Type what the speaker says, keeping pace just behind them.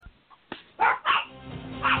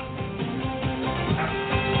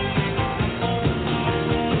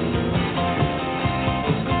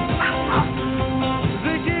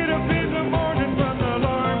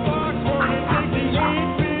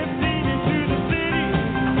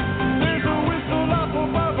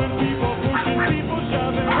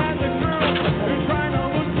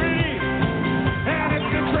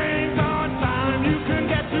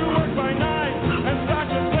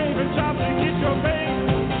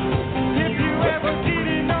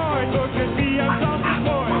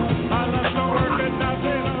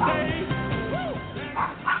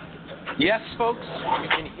Yes, folks, you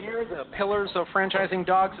can hear the pillars of franchising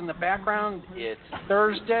dogs in the background. It's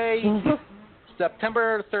Thursday,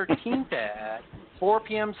 September 13th at 4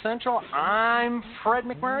 p.m. Central. I'm Fred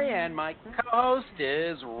McMurray, and my co-host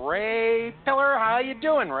is Ray Pillar. How you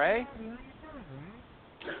doing, Ray?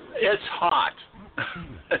 It's hot.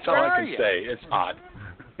 That's all I can say. It's hot.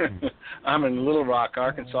 I'm in Little Rock,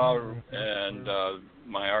 Arkansas, and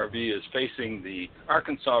my RV is facing the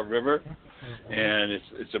Arkansas River, and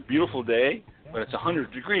it's a beautiful day, but it's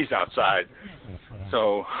 100 degrees outside.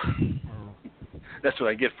 So that's what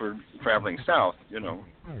I get for traveling south, you know.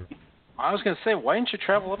 I was going to say, why didn't you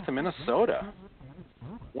travel up to Minnesota?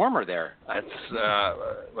 Warmer there. That's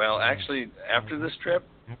well, actually, after this trip,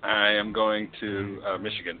 I am going to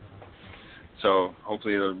Michigan. So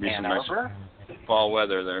hopefully there'll be some nice fall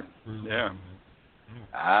weather there. Yeah.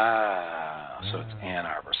 So it's Ann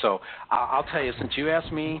Arbor. So I'll tell you, since you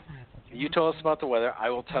asked me, you told us about the weather, I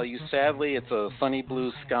will tell you, sadly, it's a sunny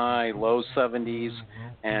blue sky, low 70s,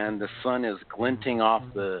 and the sun is glinting off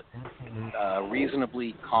the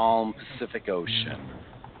reasonably calm Pacific Ocean.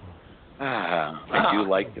 I do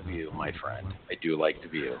like the view, my friend. I do like the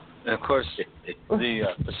view. And of course, the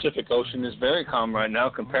Pacific Ocean is very calm right now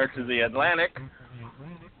compared to the Atlantic.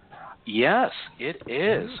 Yes, it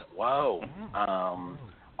is. Wow.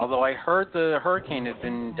 Although I heard the hurricane had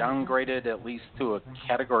been downgraded at least to a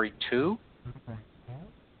Category 2.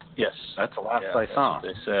 Yes. That's the last I saw.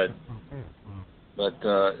 That's what they said. But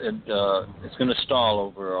it's going to stall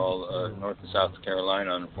over all North and South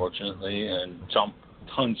Carolina, unfortunately, and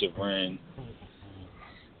tons of rain.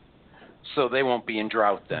 So they won't be in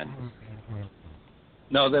drought then?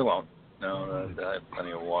 No, they won't. No, they have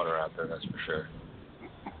plenty of water out there, that's for sure.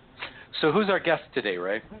 So who's our guest today,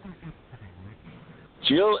 Ray?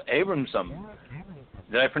 Jill Abramson.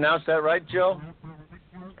 Did I pronounce that right, Jill?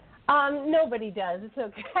 Nobody does. It's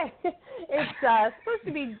okay. It's supposed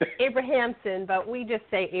to be Abrahamson, but we just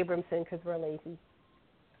say Abramson because we're lazy.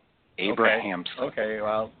 Abrahamson. Okay,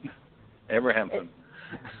 well, Abrahamson.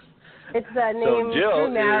 It's a name so Jill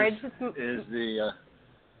through marriage. Is the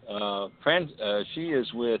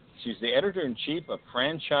she's the editor-in-chief of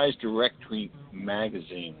Franchise Directory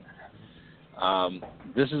magazine.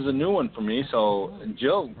 This is a new one for me. So,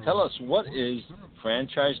 Jill, tell us, what is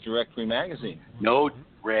Franchise Directory magazine? No,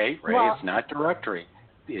 Ray, it's not directory.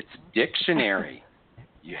 It's dictionary.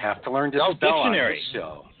 You have to learn to spell dictionary. on this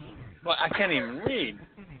show. Well, I can't even read.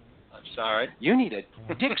 I'm sorry. You need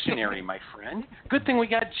a dictionary, my friend. Good thing we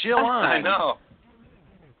got Jill on. I know.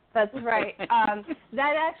 That's right.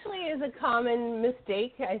 That actually is a common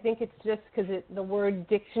mistake. I think it's just because the word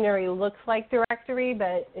dictionary looks like directory,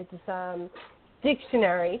 but it's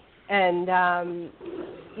dictionary. And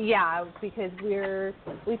because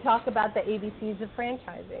we talk about the ABCs of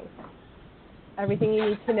franchising, everything you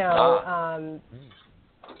need to know.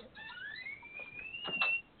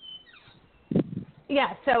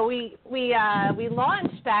 So we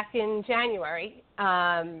launched back in January.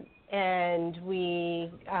 And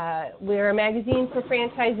we're a magazine for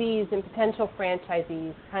franchisees and potential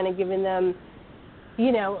franchisees, kind of giving them,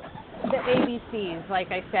 the ABCs,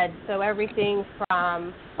 like I said. So everything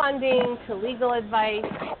from funding to legal advice,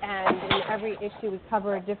 and in every issue we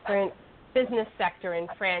cover a different business sector in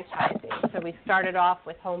franchising. So we started off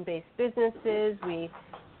with home-based businesses, we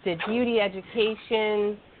did beauty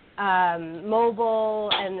education, mobile,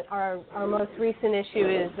 and our most recent issue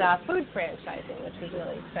is food franchising, which is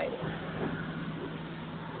really exciting.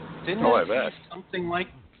 Didn't I bet something like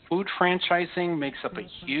food franchising makes up a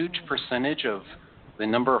huge percentage of the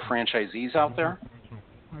number of franchisees out there?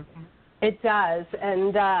 It does,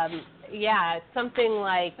 and it's something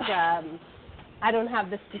like I don't have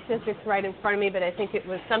the statistics right in front of me, but I think it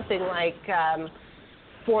was something like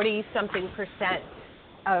 40-something%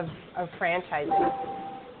 of franchising.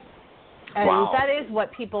 And that is what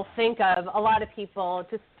people think of. A lot of people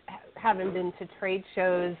just haven't been to trade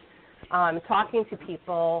shows, talking to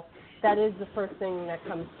people. That is the first thing that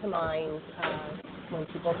comes to mind when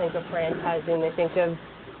people think of franchising. They think of,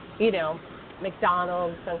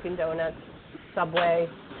 McDonald's, Dunkin' Donuts, Subway,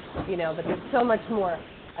 but there's so much more.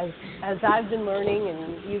 As I've been learning,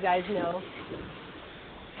 and you guys know.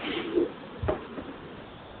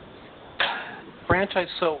 Franchise,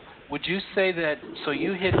 so would you say that, so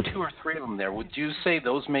you hit 2 or 3 of them there, would you say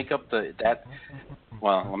those make up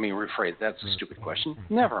well, let me rephrase, that's a stupid question.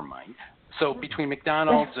 Never mind. So between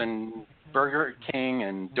McDonald's and Burger King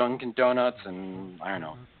and Dunkin' Donuts and, I don't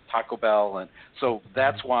know, Taco Bell, and so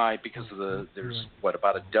that's why, because of there's,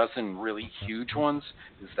 about a dozen really huge ones,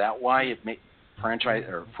 is that why franchise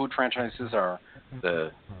or food franchises are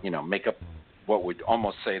make up what would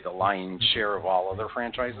almost say the lion's share of all other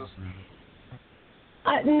franchises?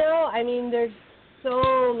 No, I mean, there's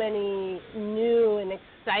so many new and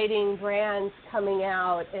exciting brands coming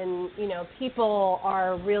out, and, people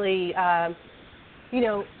are really,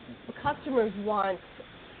 customers want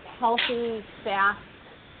healthy, fast.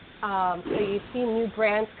 So you see new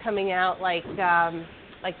brands coming out like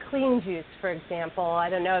Clean Juice, for example. I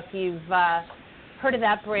don't know if you've heard of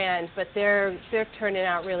that brand, but they're turning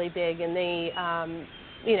out really big, and they,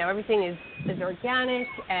 everything is organic,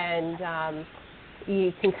 and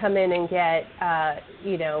you can come in and get,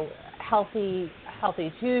 healthy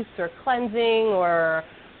juice or cleansing or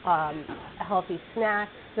a healthy snack.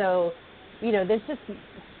 So, there's just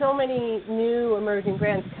so many new emerging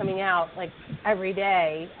brands coming out like every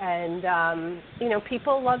day, and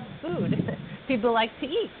people love food. People like to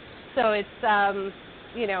eat, so it's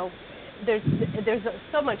there's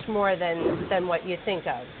so much more than what you think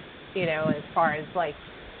of, as far as like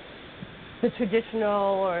the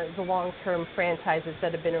traditional or the long-term franchises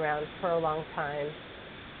that have been around for a long time.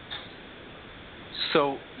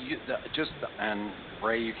 So and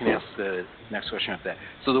Ray, you can ask the next question after that.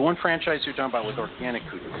 So the one franchise you're talking about with organic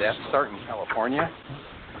food, did that start in California?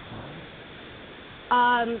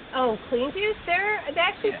 Clean Juice, they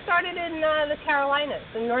actually started in the Carolinas,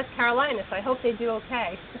 in North Carolina, so I hope they do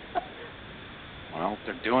okay. Well,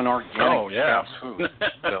 they're doing organic fast food.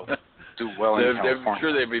 They'll do well in California. I'm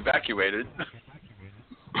sure they've evacuated.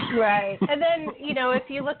 Right. And then, if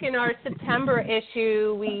you look in our September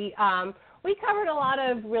issue, we covered a lot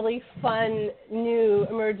of really fun new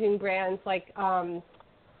emerging brands, like the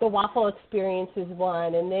Waffle Experience is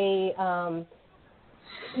one, and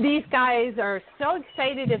these guys are so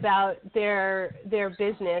excited about their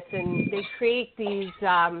business, and they create these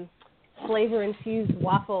flavor-infused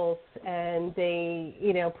waffles, and they,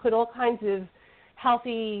 put all kinds of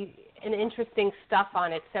healthy and interesting stuff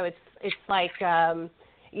on it. So it's like,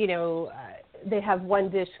 they have one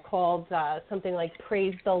dish called something like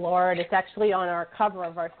Praise the Lord. It's actually on our cover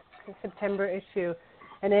of our September issue,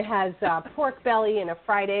 and it has pork belly and a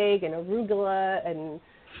fried egg and arugula and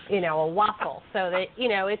a waffle. So that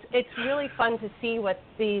it's really fun to see what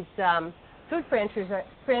these food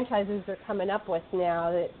franchises are coming up with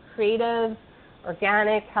now. That creative,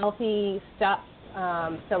 organic, healthy stuff.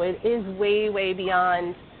 So it is way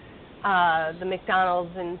beyond the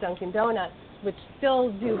McDonald's and Dunkin' Donuts, which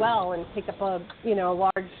still do well and take up a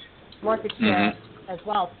large market share as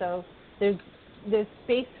well. So there's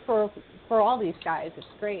space for all these guys. It's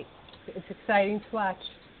great. It's exciting to watch.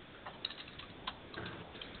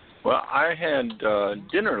 Well, I had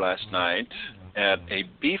dinner last night at a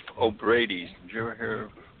Beef O'Brady's. Did you ever hear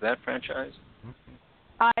of that franchise?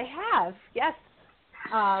 I have, yes.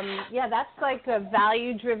 That's like a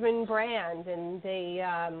value-driven brand, and they,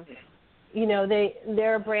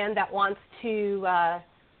 they're a brand that wants to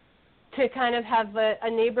kind of have a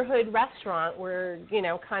neighborhood restaurant where,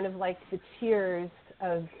 kind of like the Cheers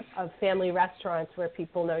of family restaurants where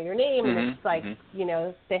people know your name, and it's like,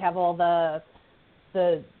 they have all the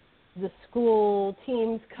school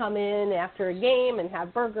teams come in after a game and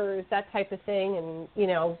have burgers, that type of thing, and,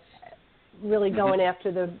 really going after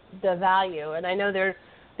the value. And I know they're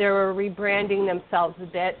rebranding themselves a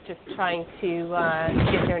bit, just trying to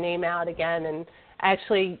get their name out again. And I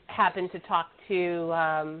actually happened to talk to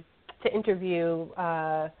interview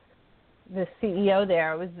the CEO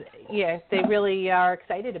there. They really are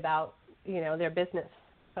excited about their business,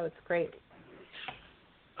 so it's great.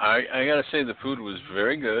 I got to say the food was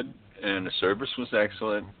very good, and the service was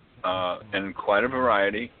excellent, and quite a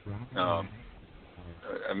variety.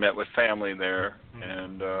 I met with family there,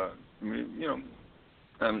 and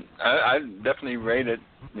I definitely rate it,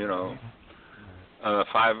 5 out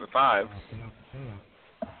of 5.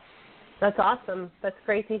 That's awesome. That's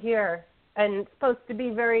great to hear. And it's supposed to be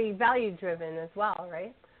very value-driven as well,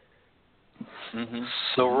 right? Mm-hmm.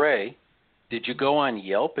 So, Ray, did you go on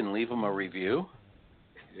Yelp and leave them a review?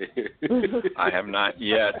 I have not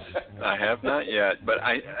yet. But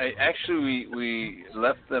I actually we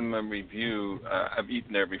left them a review. I've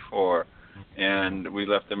eaten there before, and we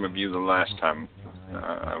left them a review the last time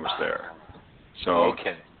I was there. So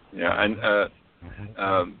okay. Yeah, and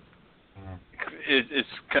it's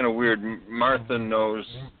kind of weird. Martha knows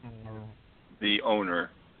the owner.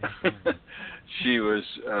 She was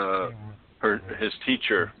his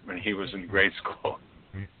teacher when he was in grade school.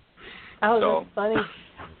 Oh, so, that's funny.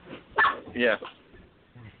 Yeah.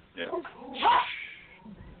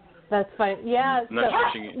 That's fine. Yeah.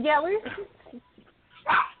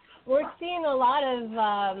 We're seeing a lot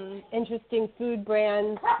of interesting food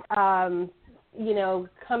brands,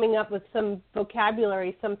 coming up with some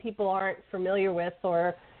vocabulary some people aren't familiar with,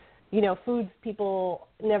 or, foods people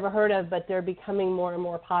never heard of, but they're becoming more and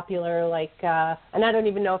more popular, like, and I don't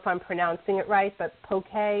even know if I'm pronouncing it right, but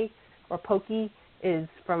poke or poke is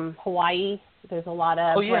from Hawaii. There's a lot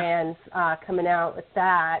of brands coming out with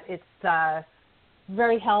that. It's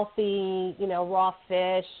very healthy, raw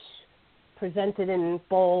fish, presented in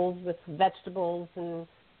bowls with vegetables. And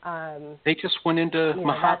they just went into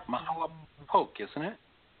Mahana Poke, isn't it?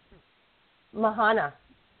 Mahana.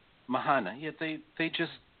 Yeah, they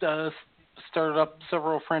just started up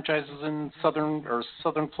several franchises in southern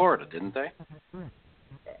Florida, didn't they?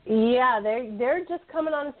 Yeah, they're just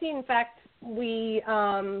coming on the scene. In fact, we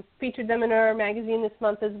featured them in our magazine this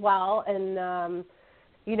month as well, and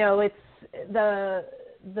it's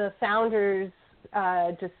the founders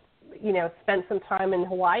just spent some time in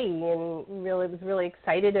Hawaii and was really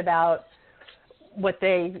excited about what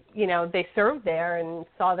they served there, and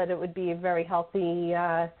saw that it would be a very healthy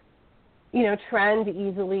trend,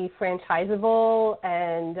 easily franchisable,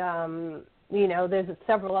 and there's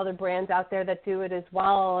several other brands out there that do it as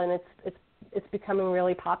well, and it's becoming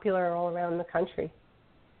really popular all around the country.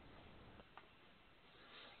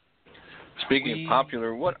 Speaking of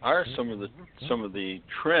popular, what are some of the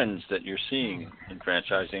trends that you're seeing in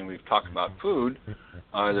franchising? We've talked about food,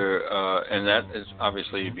 and that is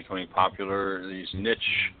obviously becoming popular. These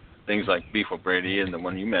niche things like Beef O'Brady and the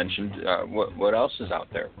one you mentioned. What else is out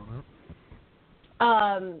there?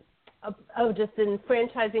 Just in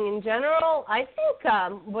franchising in general, I think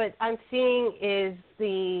what I'm seeing is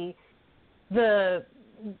the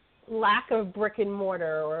lack of brick and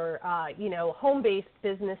mortar, or home-based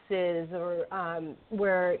businesses, or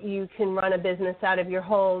where you can run a business out of your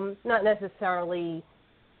home. Not necessarily,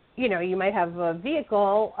 you might have a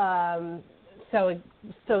vehicle, so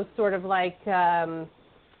sort of like any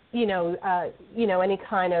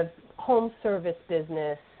kind of home service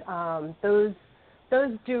business. Those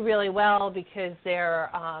do really well because they're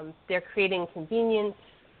creating convenience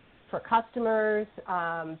for customers.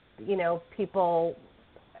 People,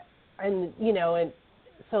 and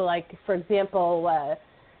so, like, for example,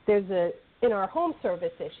 there's in our home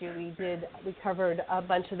service issue we covered a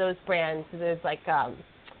bunch of those brands. There's like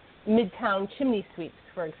Midtown Chimney Sweeps,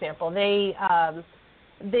 for example. They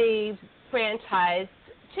franchised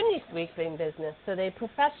chimney sweeping business, so they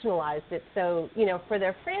professionalized it. So for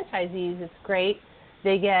their franchisees, it's great.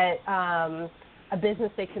 They get a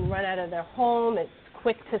business they can run out of their home. It's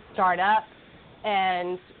quick to start up,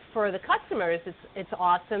 and for the customers, it's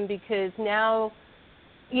awesome because now,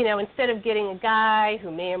 instead of getting a guy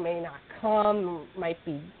who may or may not come, might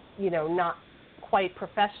be, not quite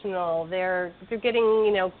professional, they're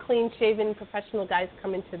getting, clean-shaven professional guys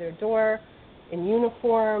come into their door in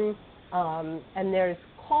uniform, and there's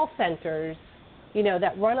call centers,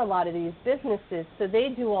 that run a lot of these businesses, so they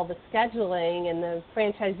do all the scheduling, and the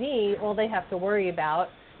franchisee, all they have to worry about,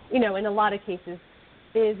 in a lot of cases,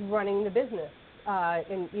 is running the business.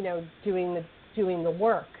 And doing the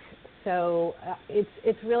work. So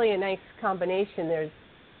it's really a nice combination. There's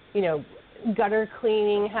gutter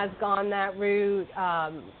cleaning has gone that route.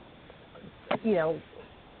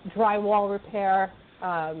 Drywall repair.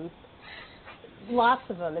 Lots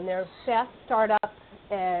of them, and they're fast startup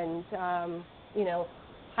and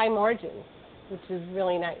high margins, which is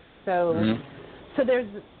really nice. So so there's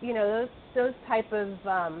those type of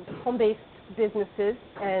home-based businesses,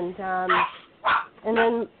 and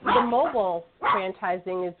then the mobile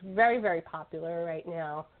franchising is very, very popular right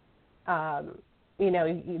now.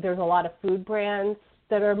 There's a lot of food brands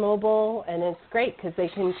that are mobile, and it's great because they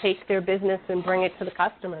can take their business and bring it to the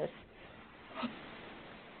customers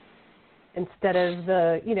instead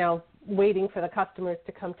of waiting for the customers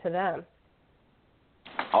to come to them.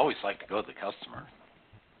 I always like to go to the customer.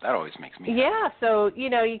 That always makes me happy. Yeah, so, you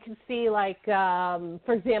can see, like,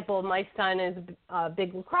 for example, my son is a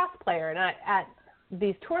big lacrosse player, and at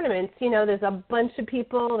these tournaments, there's a bunch of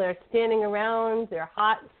people, they're standing around, they're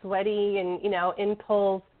hot, sweaty, and, in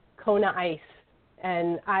pulls Kona ice.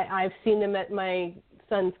 And I've seen them at my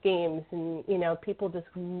son's games, and, people just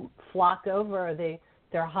flock over.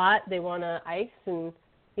 They're hot, they want to ice, and,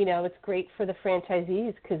 it's great for the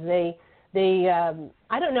franchisees because they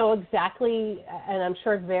I don't know exactly, and I'm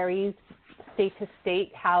sure it varies state to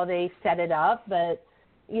state how they set it up, but,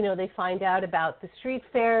 they find out about the street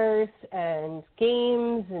fairs and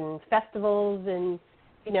games and festivals, and,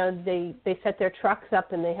 they set their trucks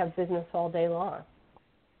up and they have business all day long.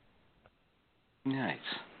 Nice.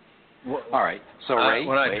 Well, all right. So, Ray,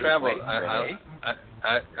 when I travel,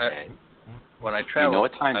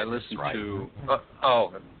 I listen to.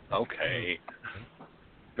 Okay.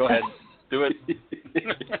 Go ahead. Do it.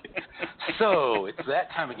 So it's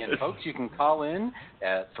that time again, folks. You can call in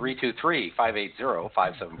at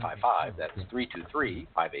 323-580-5755. That's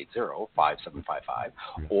 323-580-5755.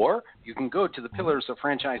 Or you can go to the Pillars of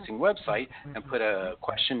Franchising website and put a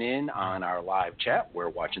question in on our live chat. We're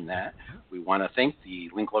watching that. We want to thank the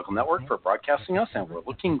Link Local Network for broadcasting us, and we're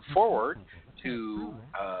looking forward to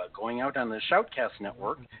going out on the Shoutcast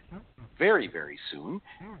Network very, very soon.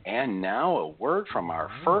 And now a word from our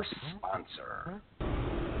first sponsor.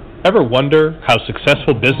 Ever wonder how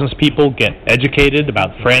successful business people get educated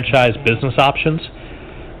about franchise business options?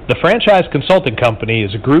 The Franchise Consulting Company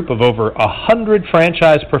is a group of over 100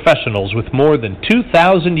 franchise professionals with more than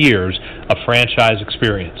 2,000 years of franchise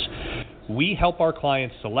experience. We help our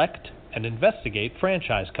clients select and investigate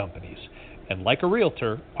franchise companies. And like a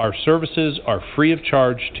realtor, our services are free of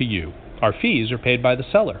charge to you. Our fees are paid by the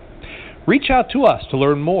seller. Reach out to us to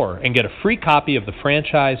learn more and get a free copy of the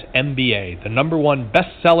Franchise MBA, the #1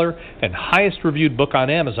 bestseller and highest reviewed book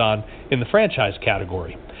on Amazon in the franchise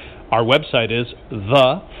category. Our website is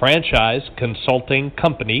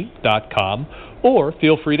thefranchiseconsultingcompany.com, or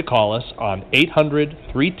feel free to call us on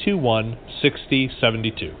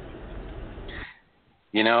 800-321-6072.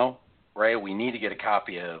 You know, Ray, we need to get a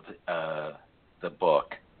copy of the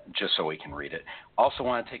book just so we can read it. Also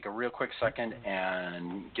want to take a real quick second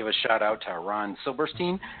and give a shout out to Ron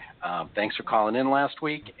Silberstein. Thanks for calling in last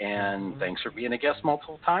week, and thanks for being a guest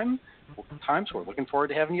multiple times. We're looking forward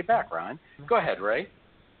to having you back, Ron. Go ahead, Ray.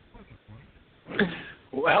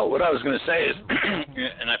 Well, what I was going to say is,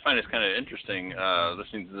 and I find it's kind of interesting,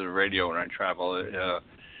 listening to the radio when I travel,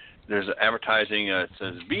 there's advertising that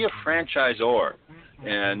says, be a franchisor.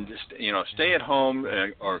 And stay at home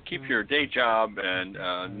or keep your day job and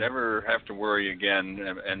never have to worry again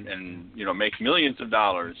and make millions of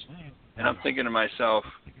dollars. And I'm thinking to myself,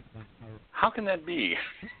 how can that be?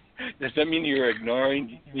 Does that mean you're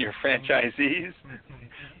ignoring your franchisees?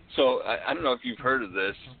 So I don't know if you've heard of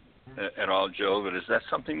this at all, Joe, but is that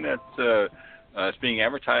something that is being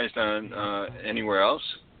advertised on anywhere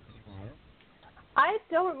else? I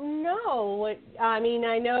don't know. I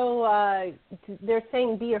know they're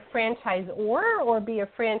saying be a franchisor or be a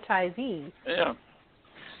franchisee. Yeah,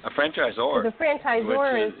 a franchisor. The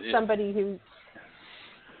franchisor is somebody who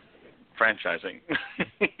franchising.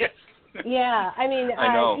 Yes. Yeah, I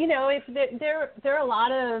know. There are a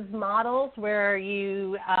lot of models where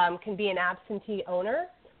you can be an absentee owner,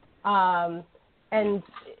 and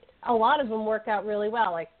a lot of them work out really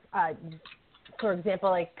well. Like, for example,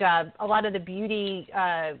 a lot of the beauty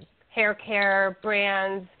hair care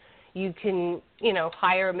brands, you can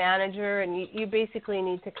hire a manager, and you basically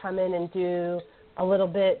need to come in and do a little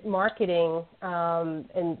bit marketing and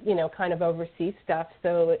kind of oversee stuff.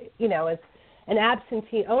 So as an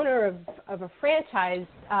absentee owner of a franchise,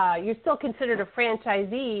 you're still considered a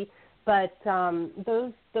franchisee, but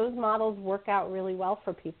those models work out really well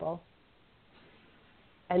for people.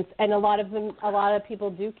 And a lot of people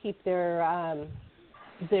do keep their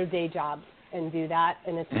day jobs and do that,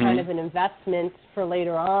 and it's kind of an investment for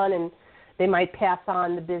later on, and they might pass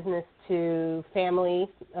on the business to family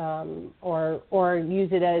or use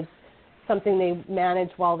it as something they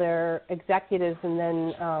manage while they're executives, and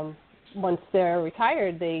then once they're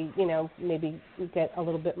retired, they maybe get a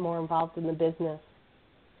little bit more involved in the business.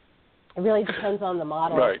 It really depends on the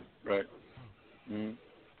model. Right. Mm-hmm.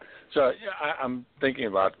 So I'm thinking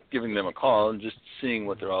about giving them a call and just seeing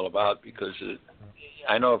what they're all about, because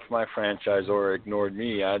I know if my franchisor ignored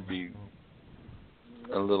me, I'd be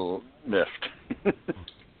a little miffed.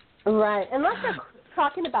 Right. Unless they're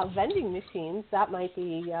talking about vending machines, that might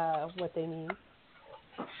be what they need.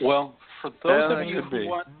 Well, for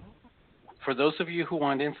those of you who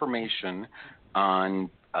want information on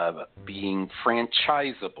being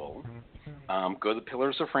franchisable, go to the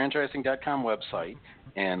pillarsoffranchising.com website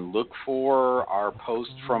and look for our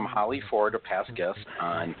post from Holly Ford, a past guest,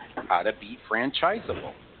 on how to be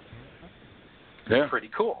franchisable. Yeah. Pretty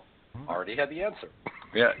cool. Already had the answer.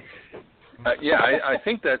 Yeah. I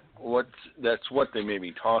think that's what they may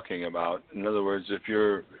be talking about. In other words, if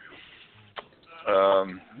you're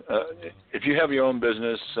if you have your own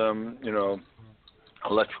business,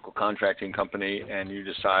 electrical contracting company, and you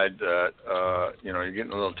decide that you're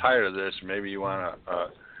getting a little tired of this, maybe you want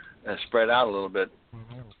to spread out a little bit,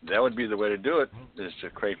 that would be the way to do it, is to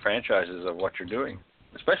create franchises of what you're doing,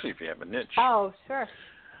 especially if you have a niche. Oh, sure.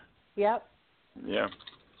 Yep. Yeah.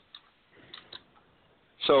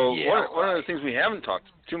 So one of the things we haven't talked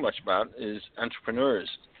too much about is entrepreneurs,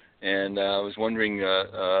 and I was wondering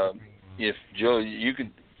if, Joe, you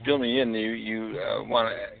could fill me in. You want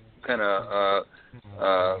to kind of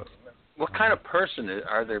what kind of person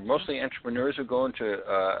are there? Mostly entrepreneurs who go into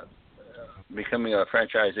becoming a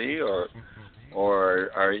franchisee, or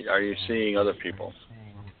are you seeing other people?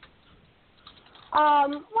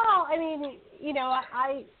 Well, I mean, you know,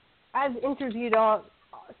 I've interviewed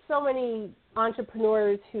so many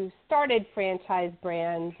entrepreneurs who started franchise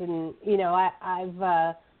brands, and you know,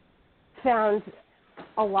 I've found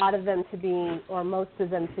a lot of them to be, or most of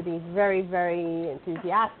them to be, very, very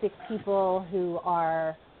enthusiastic people who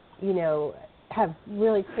are, you know, have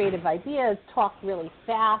really creative ideas, talk really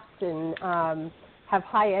fast, and have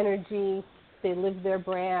high energy. They live their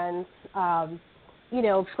brands. You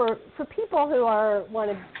know, for people who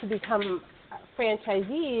wanted to become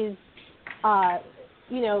franchisees,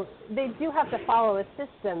 you know, they do have to follow a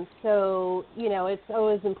system. So, you know, it's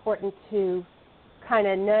always important to kind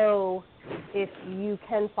of know if you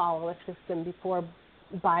can follow a system before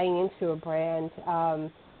buying into a brand.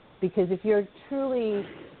 Because if you're truly,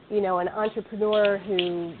 you know, an entrepreneur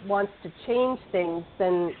who wants to change things,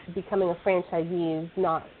 then becoming a franchisee is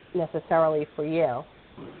not necessarily for you.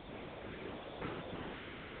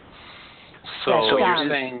 So you're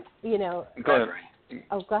saying, you know, go ahead.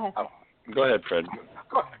 Oh, go ahead. Oh, go ahead, Fred.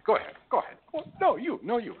 Go ahead. No, you.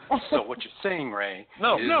 So what you're saying, Ray?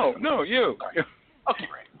 No, you. Okay,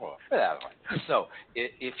 Ray. Well, that one. So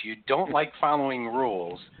if you don't like following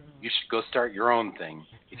rules, you should go start your own thing.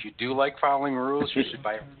 If you do like following rules, you should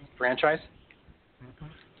buy a franchise.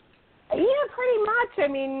 Yeah, pretty much. I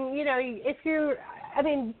mean, you know,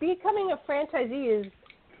 becoming a franchisee is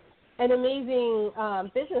an amazing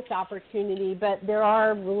business opportunity, but there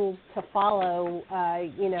are rules to follow.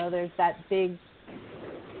 You know, there's that big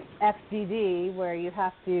FDD where you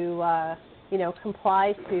have to, you know,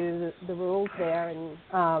 comply to the rules there,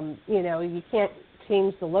 and you know, you can't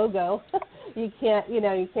change the logo. you can't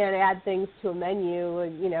add things to a menu.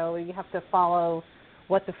 And, you know, you have to follow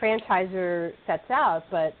what the franchisor sets out.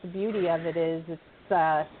 But the beauty of it is,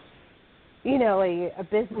 it's you know, a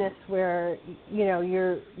business where, you know,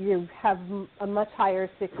 you have a much higher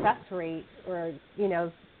success rate, or, you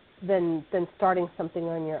know, than starting something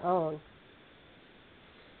on your own.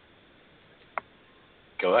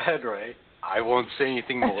 Go ahead, Ray. I won't say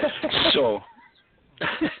anything more. So,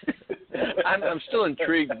 I'm still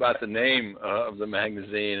intrigued about the name of the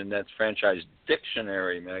magazine, and that's Franchise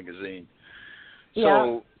Dictionary Magazine. So,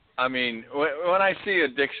 yeah. I mean, when I see a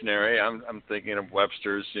dictionary, I'm thinking of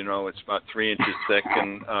Webster's. You know, it's about 3 inches thick,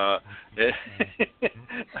 and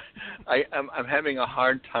I'm having a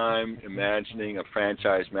hard time imagining a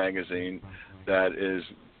franchise magazine that is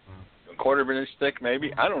a quarter of an inch thick,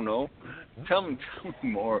 maybe. I don't know. Tell me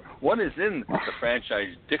more. What is in the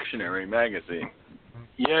Franchise Dictionary Magazine?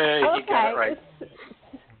 Yeah, you got it right.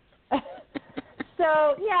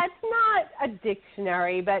 So, yeah, it's not a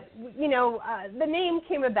dictionary, but, you know, the name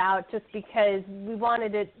came about just because we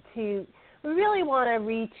really want to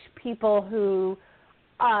reach people who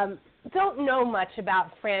don't know much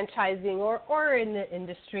about franchising or in the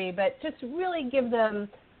industry, but just really give them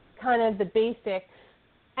kind of the basics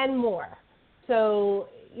and more. So,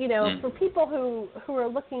 you know, for people who are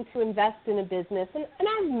looking to invest in a business, and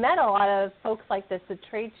I've met a lot of folks like this at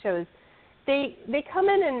trade shows, they come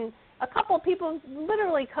in, and a couple of people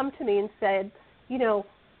literally come to me and said, you know,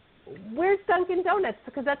 where's Dunkin' Donuts?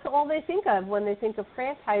 Because that's all they think of when they think of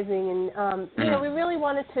franchising. And, you know, we really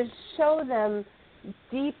wanted to show them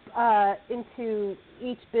deep into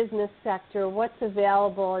each business sector what's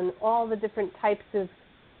available and all the different types of,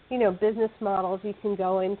 you know, business models you can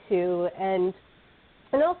go into, and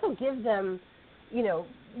also give them, you know,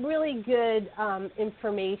 really good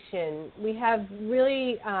information. We have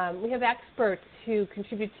experts who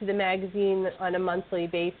contribute to the magazine on a monthly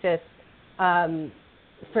basis.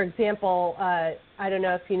 For example, I don't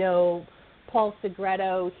know if you know Paul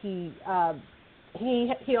Segreto. He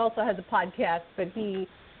also has a podcast, but he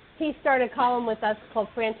started a column with us called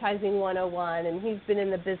Franchising 101, and he's been in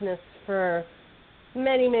the business for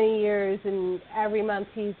many, many years, and every month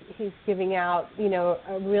he's giving out, you know,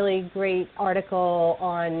 a really great article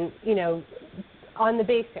on, you know, on the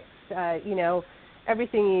basics, you know,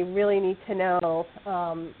 everything you really need to know.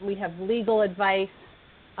 We have legal advice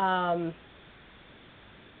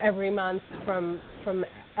every month from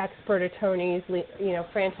expert attorneys, you know,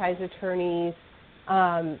 franchise attorneys.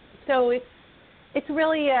 So it's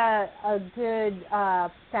really a good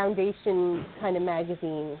foundation kind of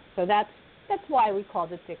magazine. So that's why we call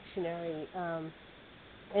it dictionary. And,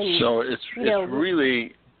 so it's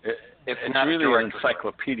really an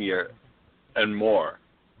encyclopedia and more.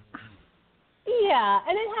 Yeah,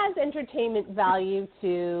 and it has entertainment value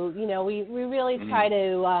too. You know, we really try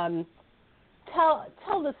to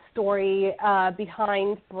tell the story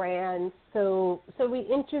behind brands. So we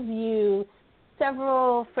interview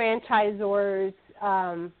several franchisors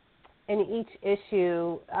in each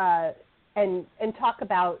issue and talk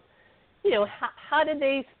about, how did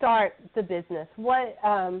they start the business? What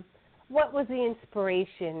was the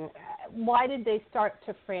inspiration? Why did they start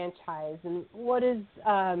to franchise? And what does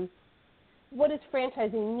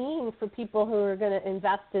franchising mean for people who are going to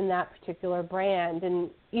invest in that particular brand? And,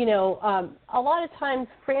 a lot of times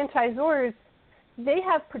franchisors, they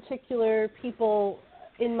have particular people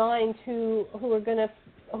in mind who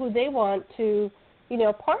they want to,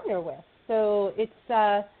 partner with. So it's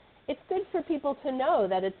good for people to know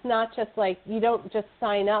that it's not just like you don't just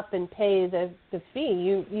sign up and pay the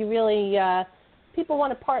fee. You really people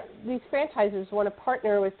want to these franchisers want to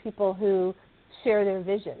partner with people who share their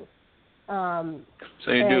vision. So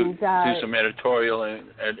you do some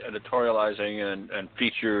editorializing and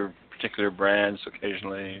feature particular brands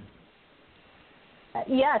occasionally.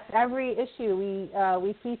 Yes, every issue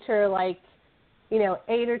we feature 8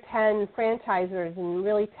 or 10 franchisors and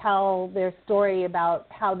really tell their story about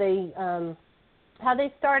how they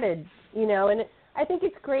started. And I think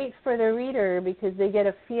it's great for the reader because they get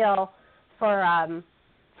a feel for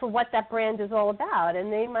what that brand is all about,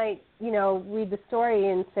 and they might read the story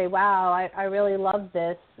and say, "Wow, I really love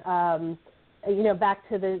this." Back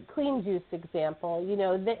to the Clean Juice example,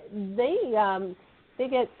 they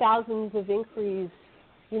get thousands of inquiries,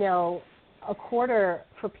 a quarter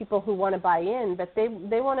for people who want to buy in, but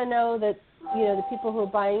they want to know that the people who are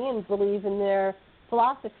buying in believe in their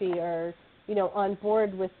philosophy or on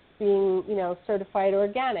board with being certified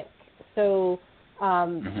organic. So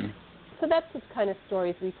so that's the kind of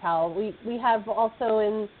stories we tell. We have also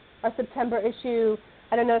in our September issue,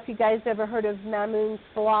 I don't know if you guys ever heard of Mamoun's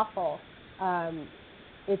Falafel.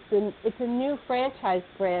 It's a new franchise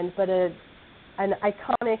brand, but an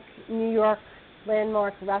iconic New York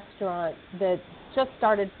landmark restaurant that just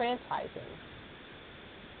started franchising.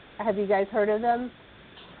 Have you guys heard of them?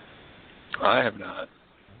 I have not.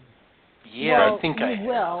 Yeah, well, I think I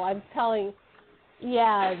will. I'm telling.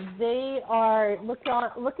 Yeah, they are. Look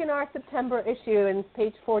in our September issue in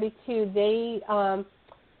page 42.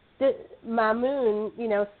 Mamoun,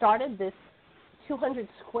 started this 200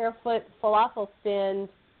 square foot falafel stand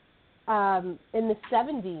in the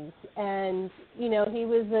 70s, and he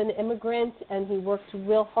was an immigrant and he worked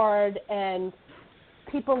real hard, and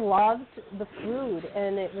people loved the food,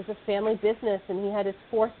 and it was a family business, and he had his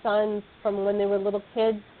 4 sons from when they were little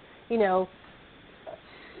kids,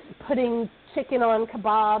 putting chicken on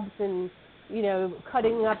kebabs and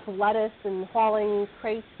cutting up lettuce and hauling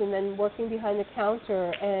crates and then working behind the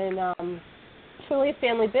counter, and truly a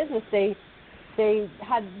family business. They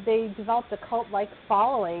developed a cult-like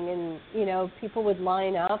following, and people would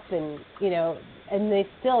line up, and and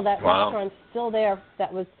that Wow. restaurant's still there.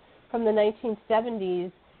 That was from the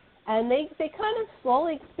 1970s, and they kind of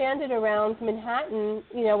slowly expanded around Manhattan,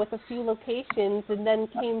 with a few locations, and then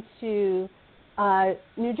came to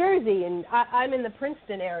New Jersey, and I'm in the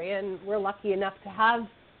Princeton area, and we're lucky enough to have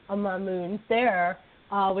a Mamoun's there,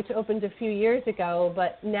 which opened a few years ago.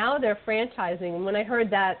 But now they're franchising, and when I heard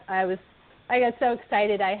that, I got so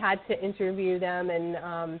excited I had to interview them,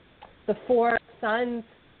 and the 4 sons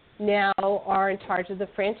now are in charge of the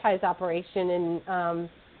franchise operation, and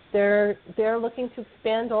they're looking to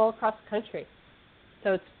expand all across the country.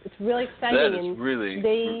 So it's really exciting. That is really,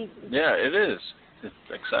 yeah, it is.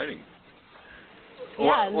 It's exciting.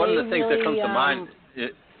 Yeah, one of the things that comes to mind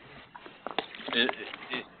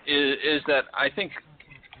is that I think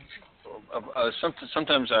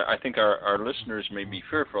sometimes I think our listeners may be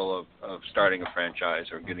fearful of starting a franchise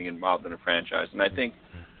or getting involved in a franchise, and I think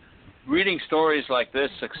reading stories like this,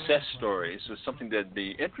 success stories, is something they'd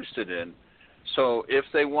be interested in. So if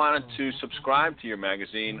they wanted to subscribe to your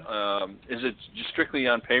magazine, is it just strictly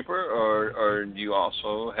on paper, or do you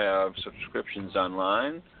also have subscriptions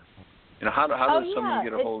online? How does someone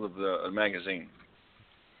get a hold of the magazine?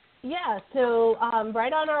 Yeah, so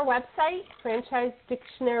right on our website,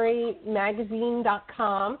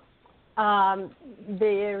 franchisedictionarymagazine.com,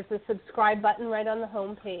 there's a subscribe button right on the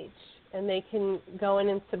home page, and they can go in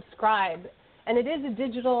and subscribe. And it is a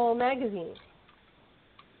digital magazine.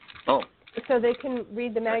 Oh. So they can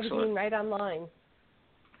read the magazine Excellent. right online.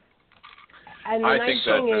 And the I nice think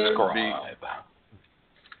thing that is, would be...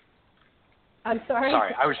 I'm sorry?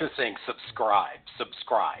 Sorry, I was just saying subscribe.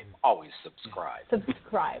 Always subscribe.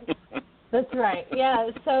 Subscribe. That's right.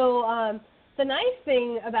 Yeah, so the nice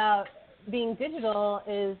thing about being digital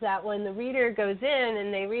is that when the reader goes in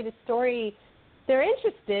and they read a story, they're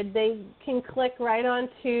interested, they can click right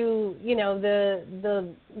onto,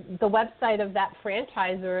 the website of that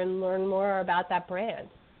franchisor and learn more about that brand.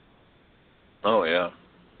 Oh, yeah.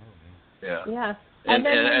 Yeah. Yeah.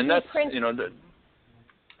 And that's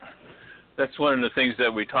that's one of the things that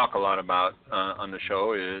we talk a lot about on the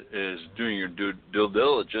show is doing your due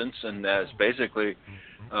diligence, and that's basically,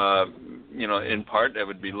 in part that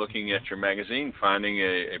would be looking at your magazine, finding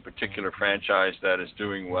a particular franchise that is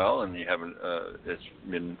doing well, and you haven't it's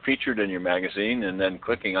been featured in your magazine, and then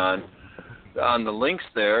clicking on the links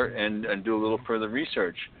there and do a little further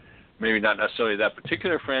research. Maybe not necessarily that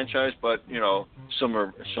particular franchise, but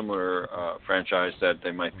similar franchise that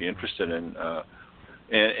they might be interested in.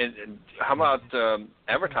 And how about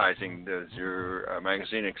advertising? Does your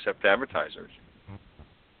magazine accept advertisers?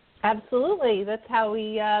 Absolutely. That's how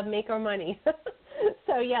we make our money.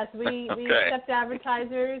 So yes, we accept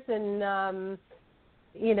advertisers, and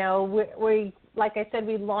we like I said,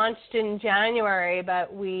 we launched in January,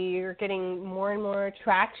 but we're getting more and more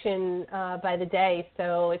traction by the day.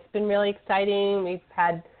 So it's been really exciting. We've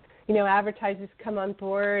had advertisers come on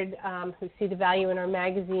board who see the value in our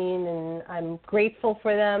magazine, and I'm grateful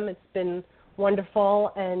for them. It's been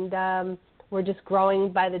wonderful, and we're just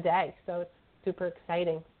growing by the day. So it's super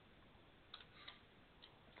exciting.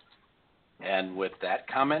 And with that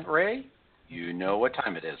comment, Ray, you know what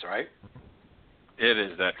time it is, right? It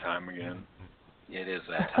is that time again. It is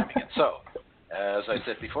that time again. So, as I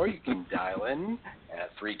said before, you can dial in at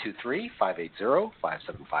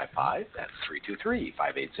 323-580-5755. That's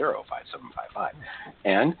 323-580-5755.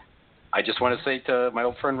 And I just want to say to my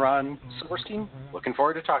old friend Ron Silverstein, looking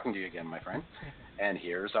forward to talking to you again, my friend. And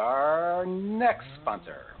here's our next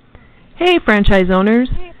sponsor. Hey, franchise owners.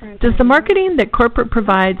 Does the marketing that corporate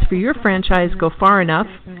provides for your franchise go far enough?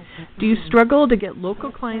 Do you struggle to get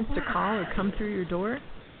local clients to call or come through your door?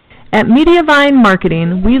 At Mediavine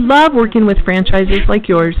Marketing, we love working with franchises like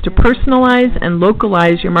yours to personalize and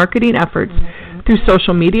localize your marketing efforts through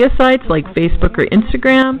social media sites like Facebook or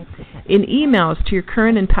Instagram, in emails to your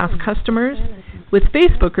current and past customers, with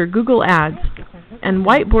Facebook or Google Ads, and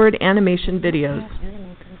whiteboard animation videos.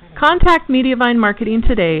 Contact Mediavine Marketing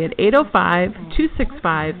today at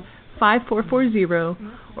 805-265-5440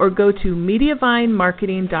 or go to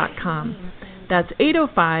MediavineMarketing.com. That's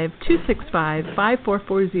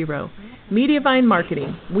 805-265-5440. Mediavine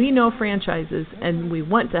Marketing. We know franchises, and we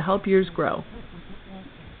want to help yours grow.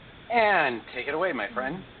 And take it away, my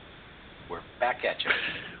friend. We're back at you.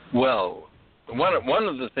 Well, one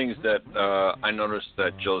of the things that I noticed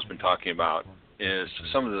that Joe's been talking about is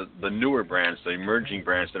some of the newer brands, the emerging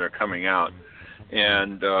brands that are coming out.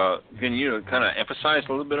 And can you kind of emphasize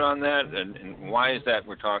a little bit on that? And why is that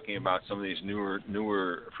we're talking about some of these newer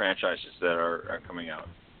franchises that are coming out?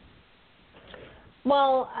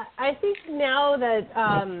 Well, I think now that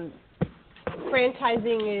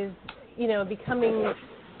franchising is, becoming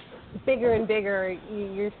bigger and bigger,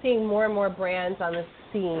 you're seeing more and more brands on the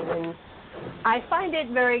scene. And I find it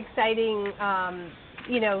very exciting,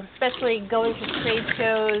 especially going to trade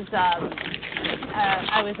shows.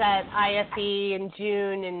 I was at IFE in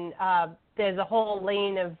June, and there's a whole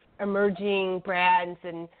lane of emerging brands,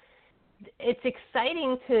 and it's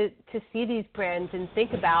exciting to see these brands and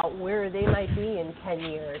think about where they might be in 10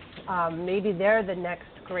 years. Maybe they're the next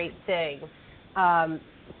great thing.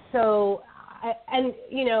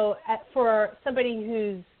 For somebody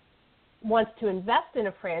who wants to invest in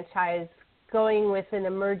a franchise, going with an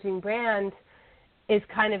emerging brand is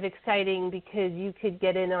kind of exciting because you could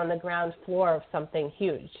get in on the ground floor of something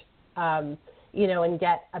huge, and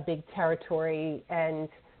get a big territory and,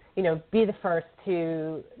 be the first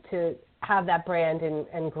to have that brand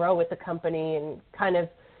and grow with the company, and kind of,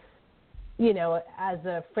 as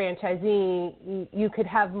a franchisee, you could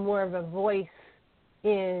have more of a voice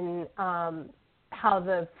in how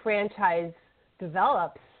the franchise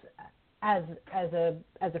develops as a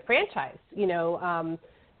franchise.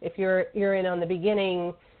 If you're in on the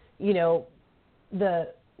beginning, the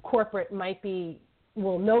corporate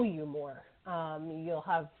will know you more. You'll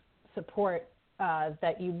have support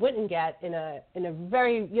that you wouldn't get in a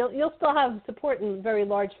very. You'll still have support in very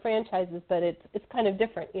large franchises, but it's kind of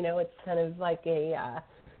different. It's kind of like a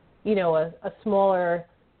smaller,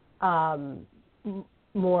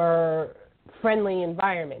 more friendly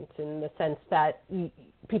environment in the sense that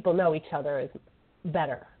people know each other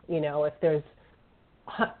better. If there's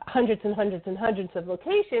hundreds and hundreds and hundreds of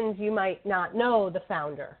locations, you might not know the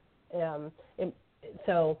founder.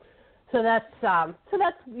 So that's some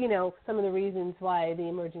of the reasons why the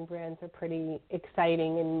emerging brands are pretty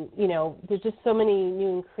exciting, and there's just so many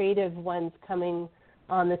new and creative ones coming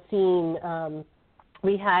on the scene.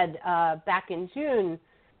 We had back in June,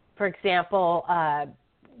 for example,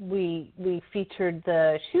 we featured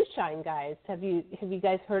the Shoe Shine guys. Have you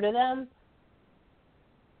guys heard of them?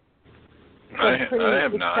 pretty I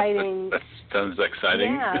have exciting. Not. That sounds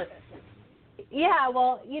exciting. Yeah. Yeah,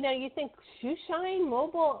 well, you think shoe shine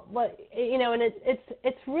mobile, but and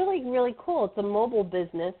it's really, really cool. It's a mobile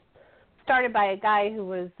business started by a guy who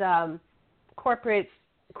was corporate.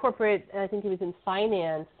 I think he was in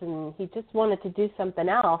finance, and he just wanted to do something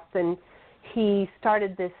else, and he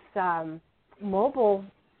started this mobile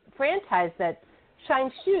franchise that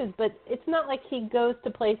shines shoes. But it's not like he goes to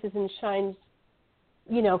places and shines,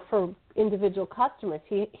 for individual customers.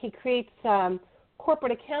 He creates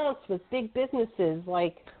corporate accounts with big businesses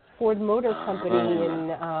like Ford Motor Company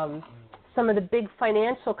and some of the big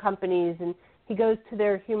financial companies, and he goes to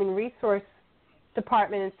their human resource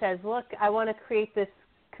department and says, look, I want to create this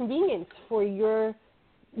convenience for your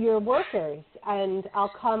workers, and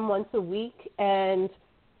I'll come once a week and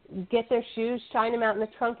get their shoes, shine them out in the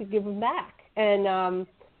trunk, and give them back. And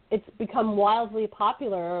it's become wildly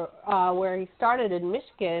popular where he started in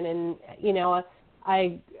Michigan, and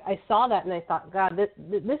I saw that and I thought, God, this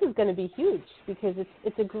is going to be huge because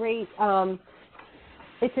it's a great business.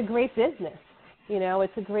 It's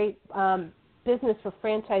a great business for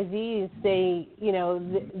franchisees. They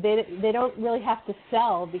don't really have to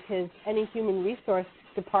sell because any human resource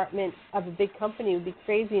department of a big company would be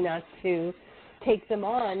crazy not to take them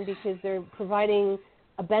on because they're providing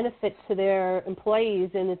a benefit to their employees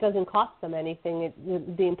and it doesn't cost them anything.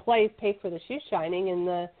 The employees pay for the shoe shining and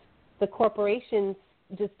the corporations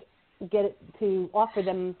just get it to offer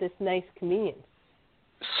them this nice convenience.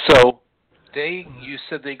 So you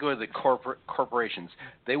said they go to the corporations.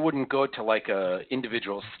 They wouldn't go to like a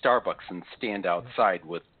individual Starbucks and stand outside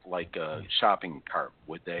with like a shopping cart,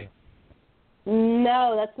 would they?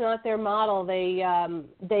 No, that's not their model. They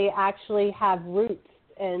actually have roots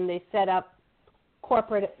and they set up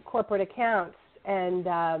corporate accounts and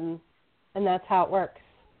that's how it works.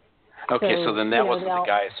 Okay, so then that wasn't the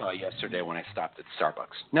guy I saw yesterday when I stopped at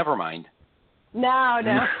Starbucks. Never mind. No.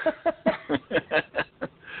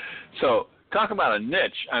 So talk about a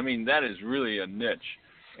niche. I mean, that is really a niche.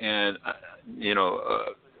 And,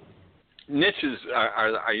 niches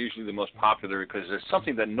are usually the most popular because there's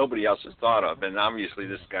something that nobody else has thought of. And obviously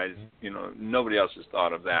this guy's, nobody else has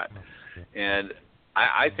thought of that. And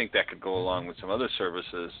I think that could go along with some other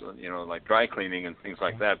services, like dry cleaning and things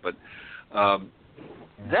like that. But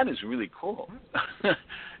that is really cool.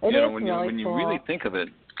 When you really think of it.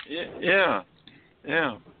 Yeah.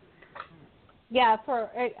 Yeah, for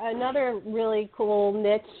another really cool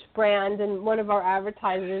niche brand, and one of our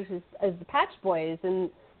advertisers is the Patch Boys, and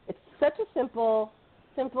it's such a simple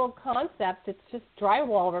concept. It's just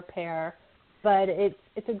drywall repair, but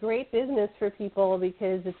it's a great business for people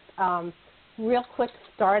because it's real quick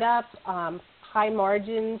startup, high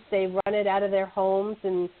margins. They run it out of their homes,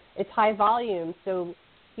 and it's high volume. So,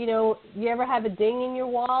 you ever have a ding in your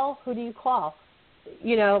wall? Who do you call?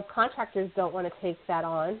 Contractors don't want to take that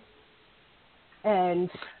on. And,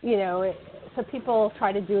 so people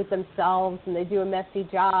try to do it themselves and they do a messy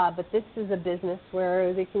job, but this is a business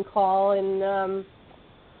where they can call and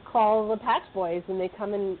call the Patch Boys and they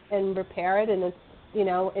come and repair it, and it's,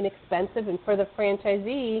 inexpensive. And for the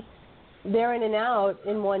franchisee, they're in and out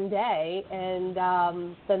in one day, and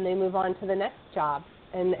then they move on to the next job,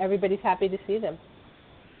 and everybody's happy to see them.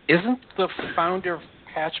 Isn't the founder of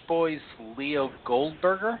Patch Boys Leo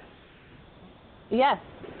Goldberger? Yes.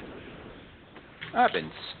 I've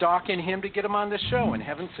been stalking him to get him on the show and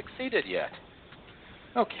haven't succeeded yet.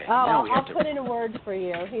 Okay. Oh, I'll put in a word for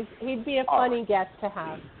you. He'd be a funny guest to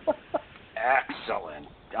have. Excellent.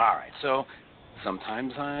 All right. So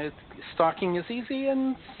sometimes stalking is easy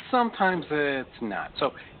and sometimes it's not.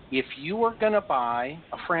 So if you were going to buy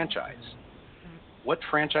a franchise, what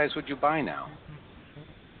franchise would you buy now?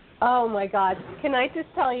 Oh, my God. Can I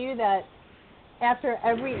just tell you that after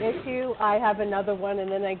every issue, I have another one,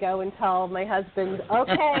 and then I go and tell my husband,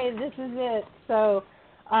 okay, this is it. So,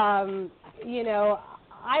 I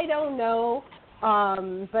don't know,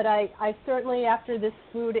 but I certainly, after this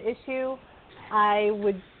food issue, I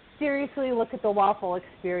would seriously look at the Waffle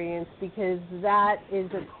Experience because that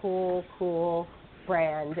is a cool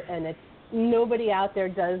brand, and nobody out there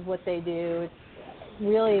does what they do. It's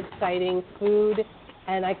really exciting food.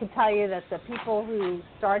 And I can tell you that the people who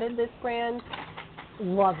started this brand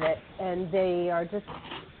love it, and they are just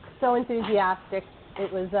so enthusiastic.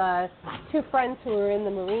 It was two friends who were in the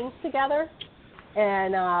Marines together,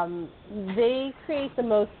 and they create the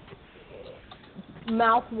most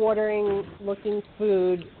mouth-watering looking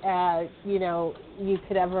food you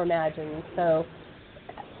could ever imagine. So,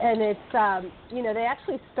 and it's they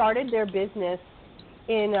actually started their business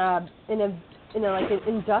in like an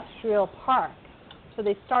industrial park. So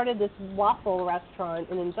they started this waffle restaurant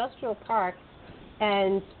in Industrial Park,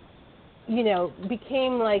 and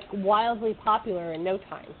became like wildly popular in no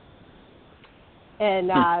time.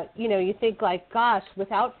 And you think like, gosh,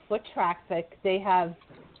 without foot traffic,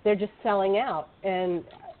 they're just selling out. And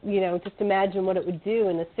just imagine what it would do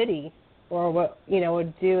in the city, or what it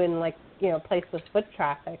would do in like a place with foot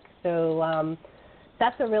traffic. So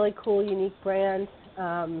that's a really cool, unique brand.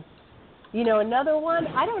 Another one,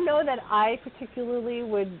 I don't know that I particularly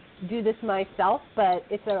would do this myself, but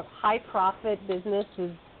it's a high profit business.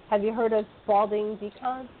 Have you heard of Spalding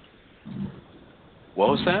Decon? What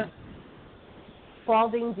was that?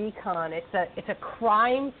 Spalding Decon. It's a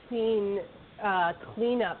crime scene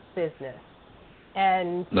cleanup business,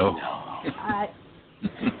 and no,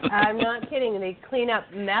 I'm not kidding. They clean up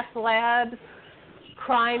meth labs,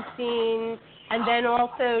 crime scenes, and then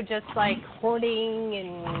also just like hoarding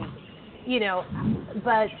and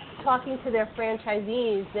But talking to their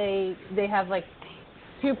franchisees, they have like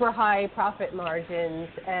super high profit margins,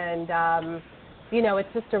 and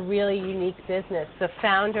it's just a really unique business. The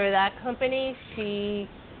founder of that company, she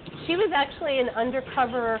was actually an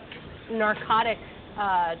undercover narcotics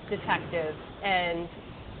detective, and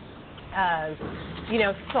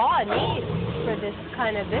saw a need for this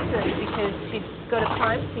kind of business because she'd go to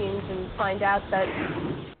crime scenes and find out that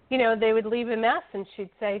they would leave a mess, and she'd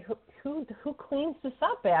say, who cleans this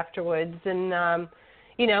up afterwards? And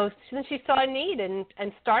then she saw a need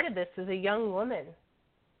and started this as a young woman.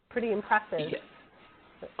 Pretty impressive. Yeah.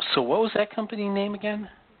 So what was that company name again?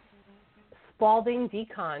 Spalding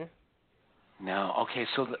Decon. No. Okay.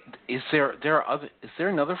 So is there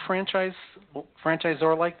another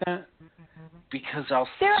franchisor like that? Because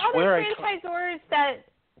there are other franchisors that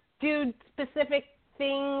do specific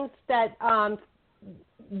things that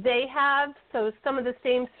they have. So some of the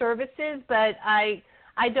same services, but I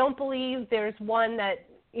don't believe there's one that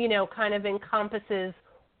kind of encompasses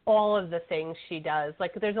all of the things she does.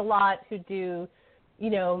 Like there's a lot who do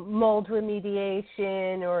mold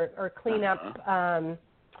remediation or cleanup.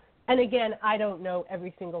 And again, I don't know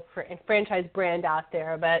every single franchise brand out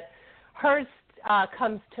there, but hers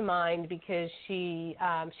comes to mind because she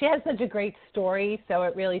has such a great story. So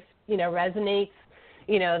it really resonates.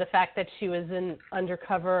 The fact that she was an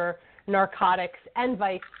undercover narcotics and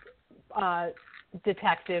vice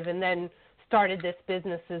detective, and then started this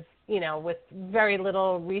business as with very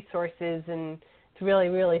little resources, and it's really,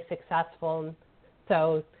 really successful. And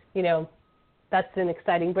so that's an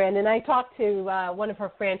exciting brand. And I talked to one of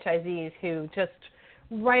her franchisees who just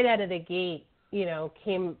right out of the gate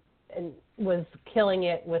came and was killing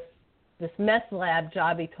it with this meth lab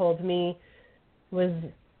job. He told me was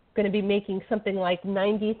going to be making something like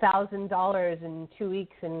 $90,000 in 2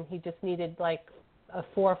 weeks, and he just needed like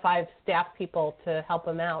 4 or 5 staff people to help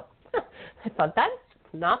him out. I thought that's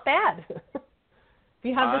not bad. If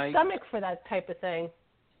you have the stomach for that type of thing.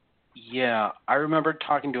 Yeah, I remember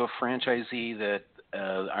talking to a franchisee that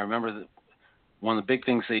I remember that one of the big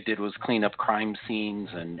things they did was clean up crime scenes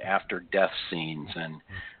and after death scenes, and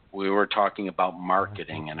we were talking about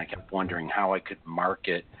marketing, and I kept wondering how I could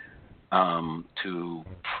market to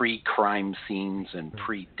pre-crime scenes and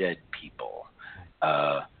pre-dead people.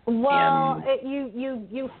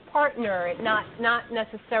 You partner, not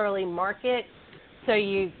necessarily market. So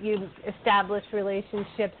you establish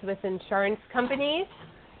relationships with insurance companies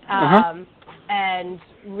and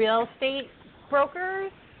real estate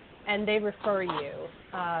brokers, and they refer you.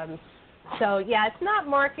 So yeah, it's not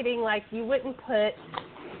marketing. Like you wouldn't put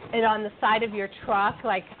it on the side of your truck,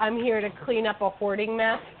 like I'm here to clean up a hoarding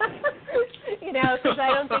mess, because I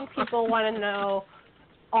don't think people want to know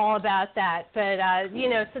all about that. But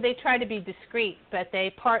so they try to be discreet, but they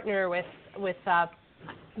partner with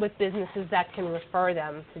businesses that can refer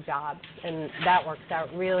them to jobs, and that works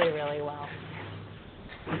out really, really well.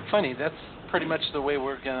 Funny, that's pretty much the way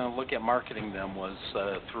we're going to look at marketing them, was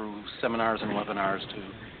through seminars and webinars to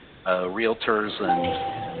realtors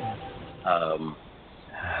and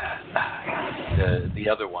the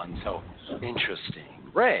other one. So interesting.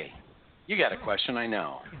 Ray, you got a question, I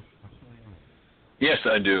know. Yes,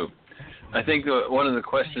 I do. I think one of the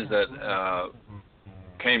questions that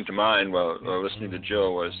came to mind while listening to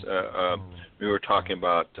Jill was we were talking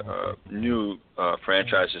about new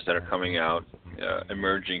franchises that are coming out,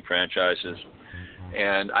 emerging franchises.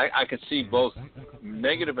 And I can see both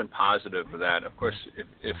negative and positive for that. Of course,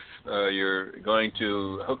 if you're going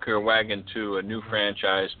to hook your wagon to a new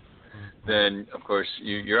franchise, then, of course,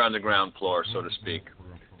 you're on the ground floor, so to speak.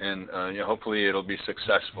 And hopefully it'll be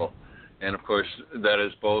successful. And, of course, that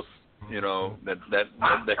is both,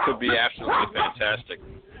 that could be absolutely fantastic.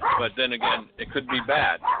 But then again, it could be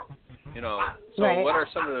bad. You know, so Right. what are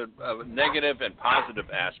some of the negative and positive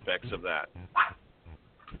aspects of that?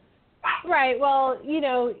 Right. Well,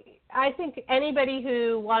 I think anybody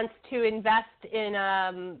who wants to invest in,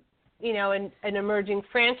 an emerging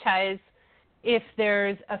franchise, if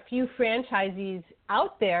there's a few franchisees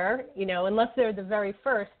out there, unless they're the very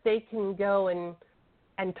first, they can go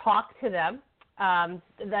and talk to them.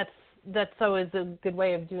 That's always a good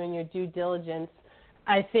way of doing your due diligence.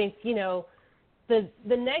 I think, the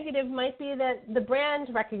negative might be that the brand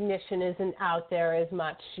recognition isn't out there as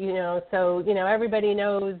much, so, everybody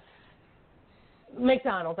knows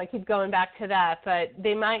McDonald's. I keep going back to that, but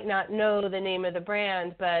they might not know the name of the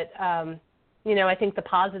brand, but, I think the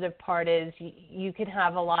positive part is you could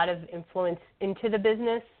have a lot of influence into the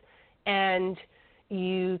business, and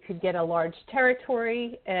you could get a large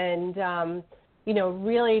territory and,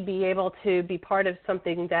 really be able to be part of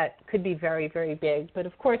something that could be very, very big. But,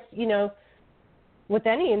 of course, with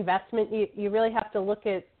any investment, you really have to look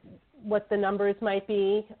at what the numbers might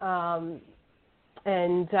be,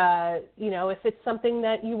 and, if it's something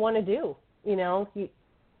that you want to do, you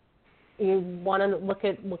want to look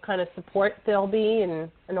at what kind of support there'll be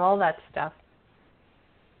and all that stuff.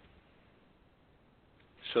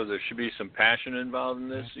 So there should be some passion involved in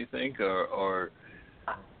this, you think, or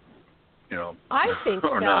I think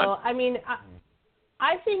or so. not? I mean,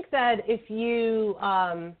 I think that if you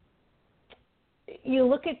you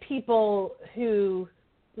look at people who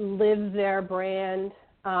live their brand,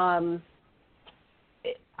 I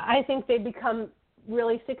think they become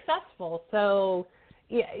really successful. So,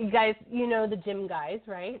 yeah, you guys, the gym guys,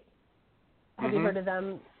 right? Have you heard of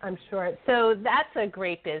them? I'm sure. So that's a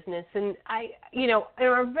great business. And in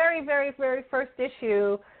our very, very, very first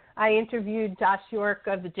issue, I interviewed Josh York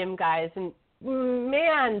of the Gym Guys, and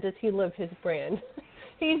man, does he live his brand.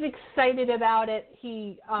 He's excited about it.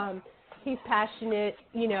 He's passionate.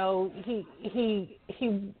 He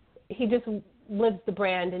just lives the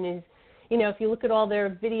brand, and is, if you look at all their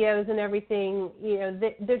videos and everything,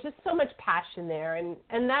 there's just so much passion there,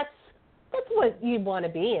 and that's what you'd want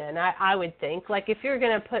to be in, I would think. Like, if you're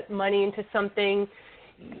going to put money into something,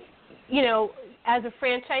 as a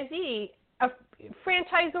franchisee,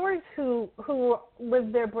 franchisors who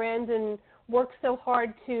live their brand and work so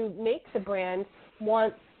hard to make the brand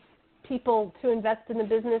want people to invest in the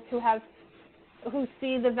business who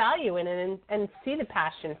see the value in it and see the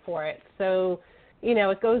passion for it. So,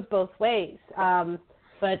 it goes both ways.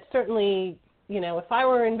 But certainly, if I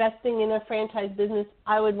were investing in a franchise business,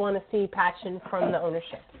 I would want to see passion from the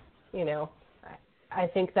ownership. I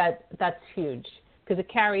think that's huge because it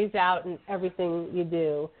carries out in everything you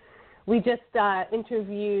do. We just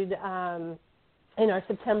interviewed in our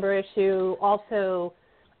September issue also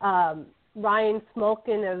Ryan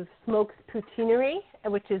Smolkin of Smokes Poutineery,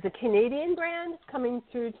 which is a Canadian brand coming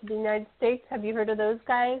through to the United States. Have you heard of those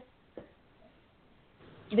guys?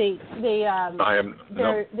 They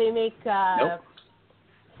make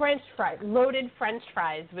French fries, loaded French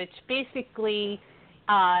fries, which basically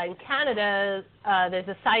in Canada there's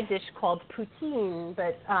a side dish called poutine,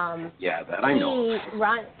 but yeah, that I know.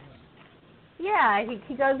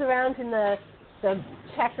 He goes around in the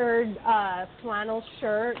checkered flannel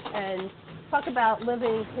shirt, and talk about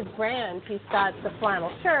living his brand. He's got the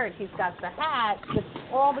flannel shirt, he's got the hat, with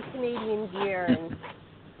all the Canadian gear, and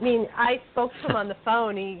I mean, I spoke to him on the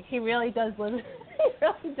phone. He really does live. He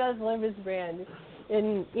really does live his brand,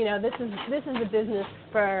 and this is a business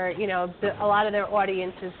for a lot of their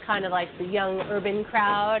audience is kind of like the young urban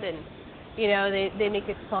crowd, and they make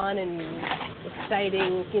it fun and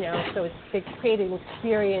exciting. So it's creating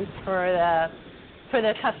experience for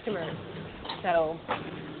the customers. So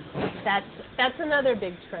that's another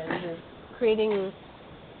big trend is creating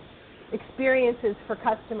experiences for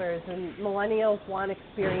customers, and millennials want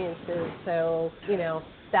experiences. So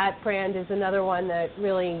that brand is another one that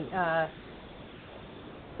really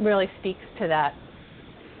speaks to that.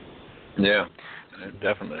 Yeah,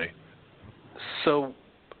 definitely. So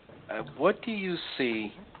what do you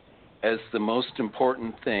see as the most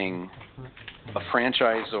important thing a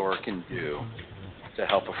franchisor can do to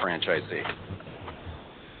help a franchisee?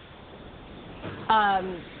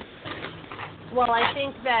 Well, I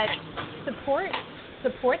think that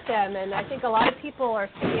support them, and I think a lot of people are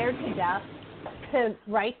scared to death to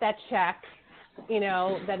write that check,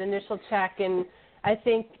 that initial check, and I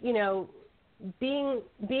think being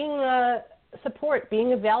support,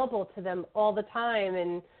 being available to them all the time,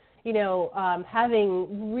 and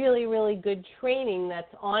having really, really good training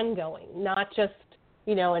that's ongoing, not just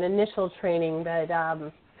an initial training, but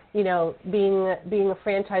being a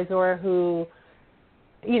franchisor who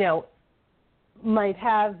might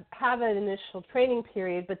have an initial training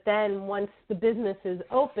period, but then once the business is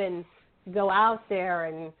open, go out there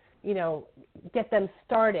and, get them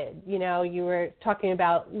started. You were talking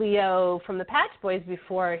about Leo from the Patch Boys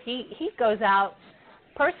before. He goes out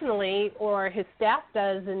personally, or his staff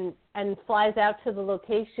does, and flies out to the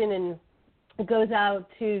location and goes out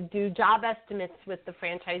to do job estimates with the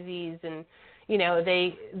franchisees, and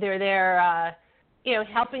they're there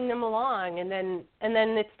helping them along, and then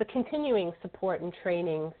it's the continuing support and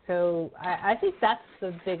training. So I think that's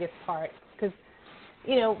the biggest part, because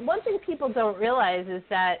one thing people don't realize is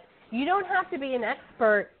that you don't have to be an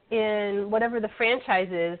expert in whatever the franchise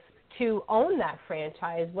is to own that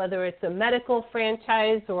franchise, whether it's a medical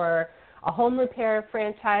franchise or a home repair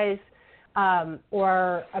franchise,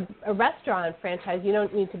 or a restaurant franchise. You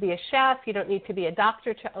don't need to be a chef. You don't need to be a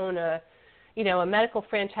doctor to own a medical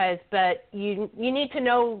franchise, but you need to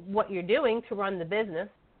know what you're doing to run the business,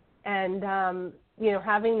 and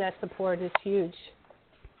having that support is huge.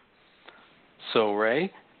 So, Ray,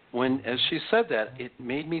 as she said that, it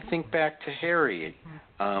made me think back to Harry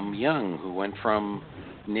Young, who went from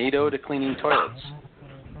NATO to cleaning toilets.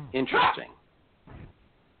 Interesting.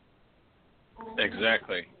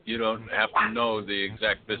 Exactly. You don't have to know the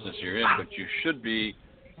exact business you're in, but you should be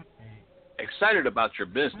excited about your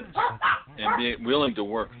business and be willing to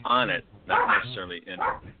work on it, not necessarily in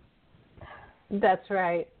it. That's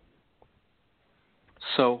right.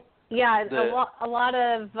 So yeah, a lot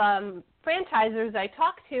of franchisors I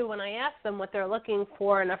talk to, when I ask them what they're looking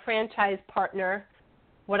for in a franchise partner,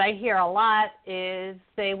 what I hear a lot is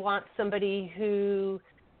they want somebody who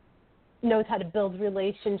knows how to build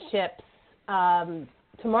relationships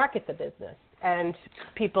to market the business, and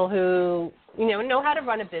people who know how to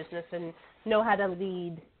run a business and know how to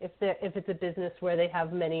lead if it's a business where they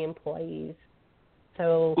have many employees.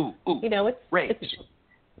 So it's Ray.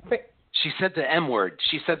 She said the M word.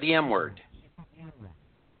 She said the M word.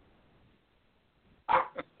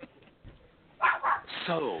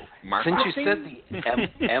 So Marketing? Since you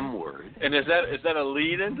said the M word, and is that a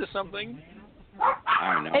lead into something?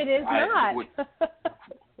 I don't know. It is not.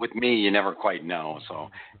 With me, you never quite know. So,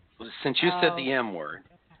 since you said the M word,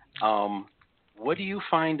 what do you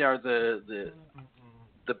find are the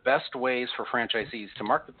best ways for franchisees to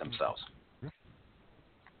market themselves?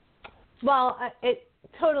 Well, it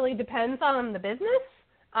totally depends on the business,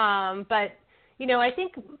 but I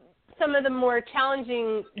think some of the more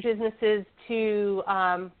challenging businesses to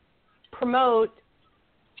promote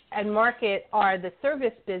and market are the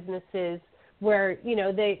service businesses, where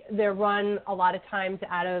they're run a lot of times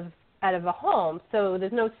out of a home, so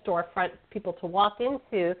there's no storefront people to walk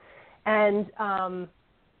into. And a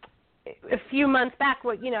few months back,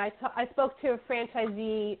 I spoke to a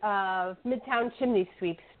franchisee of Midtown Chimney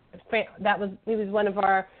Sweeps. It was one of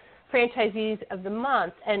our franchisees of the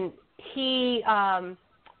month, and he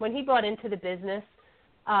when he brought into the business,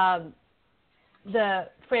 the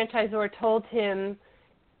franchisor told him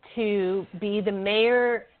to be the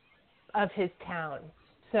mayor of his town,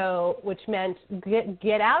 which meant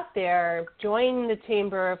get out there, join the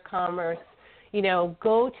Chamber of Commerce,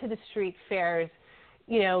 go to the street fairs,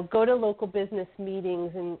 go to local business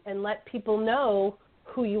meetings, and let people know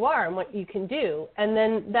who you are and what you can do. And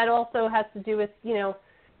then that also has to do with,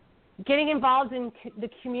 getting involved in the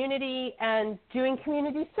community and doing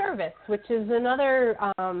community service, which is another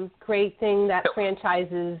great thing that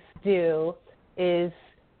franchises do, is,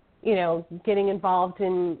 getting involved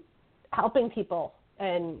in helping people.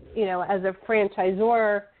 And, as a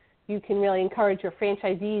franchisor, you can really encourage your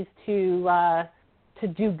franchisees to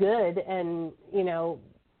do good, and,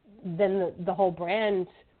 then the whole brand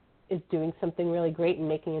is doing something really great and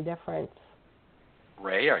making a difference.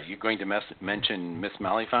 Ray, are you going to mention Miss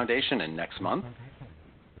Malley Foundation in next month?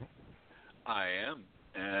 I am.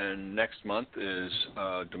 And next month is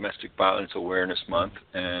Domestic Violence Awareness Month,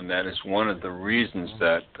 and that is one of the reasons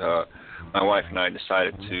that my wife and I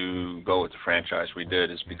decided to go with the franchise we did,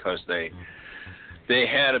 is because they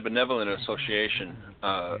had a benevolent association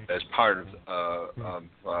as part of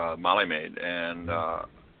Molly Maid, and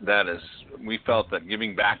we felt that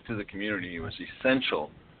giving back to the community was essential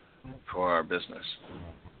for our business.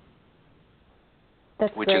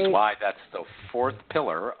 Which is why that's the fourth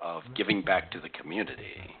pillar of giving back to the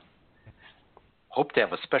community. Hope to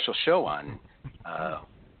have a special show on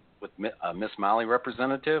with a Miss Malley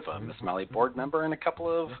representative, a Miss Malley board member, and a couple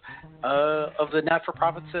of the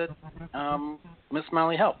not-for-profits that Miss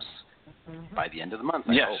Malley helps by the end of the month.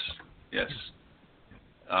 I hope. Yes.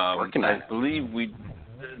 I believe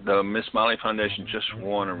the Miss Malley Foundation just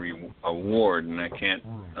won an award, and I can't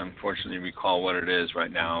unfortunately recall what it is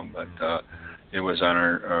right now, but it was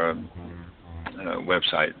on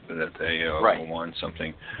website that they Right. want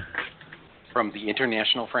something. From the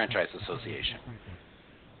International Franchise Association.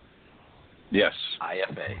 Yes.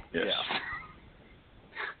 IFA. Yes.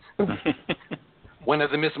 Yeah. One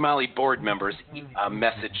of the Miss Molly board members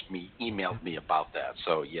emailed me about that.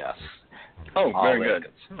 So yes. Oh, All very that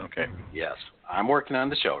good. stuff. Okay. Yes, I'm working on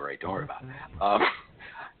the show, Ray. Don't worry about it.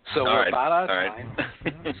 So All we're right. about out of All right.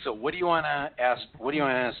 time. So what do you want to ask? What do you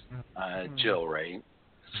want to ask Jill, Ray?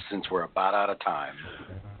 Since we're about out of time.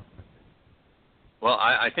 Well,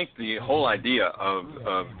 I think the whole idea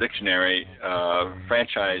of dictionary,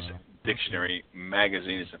 franchise dictionary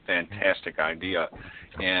magazine is a fantastic idea,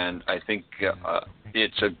 and I think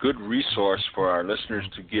it's a good resource for our listeners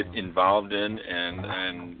to get involved in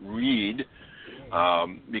and read,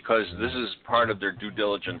 because this is part of their due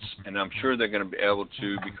diligence, and I'm sure they're going to be able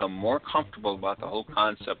to become more comfortable about the whole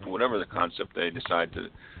concept, whatever the concept they decide to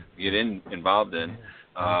get involved in.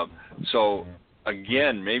 So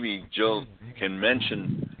again, maybe Jill can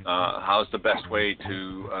mention how's the best way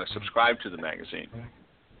to subscribe to the magazine.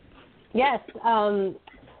 Yes,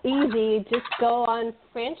 easy. Just go on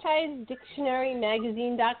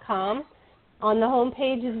franchisedictionarymagazine.com. On the home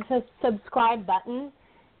page is a subscribe button,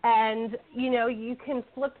 and you can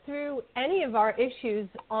flip through any of our issues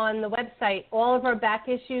on the website. All of our back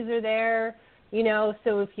issues are there.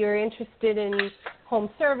 So if you're interested in home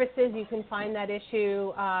services, you can find that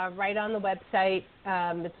issue right on the website.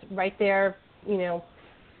 It's right there,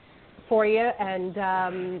 for you. And,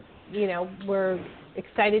 we're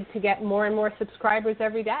excited to get more and more subscribers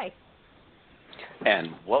every day.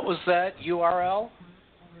 And what was that URL?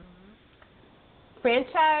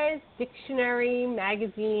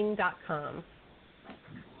 franchisedictionarymagazine.com.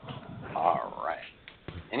 All right.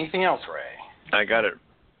 Anything else, Ray? I got it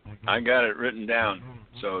written down.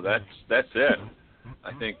 So that's it.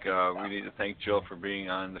 I think we need to thank Jill for being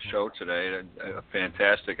on the show today.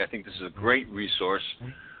 Fantastic. I think this is a great resource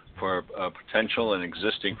for potential and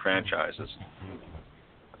existing franchises.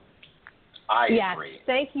 I yes, agree.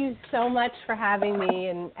 Thank you so much for having me,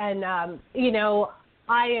 and I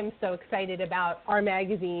am so excited about our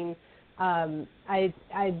magazine. I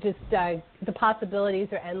just the possibilities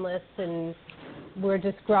are endless, and we're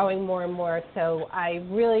just growing more and more. So I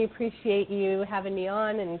really appreciate you having me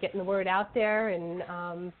on and getting the word out there,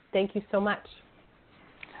 and thank you so much.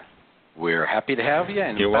 We're happy to have you.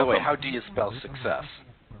 And You're by the welcome. way, how do you spell success?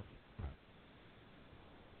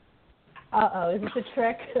 Is this a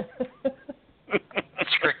trick?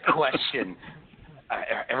 Trick question.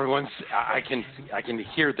 I can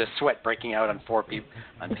hear the sweat breaking out on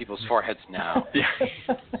people's foreheads now.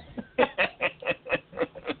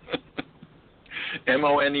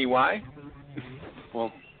 Money?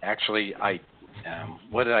 Well, actually,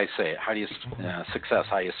 what did I say? How do you success?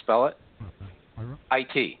 How you spell it?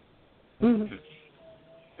 IT. Mm-hmm.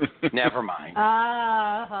 Never mind.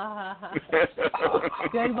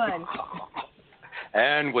 Good one.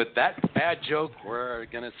 And with that bad joke, we're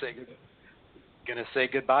gonna say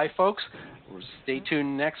goodbye, folks. Stay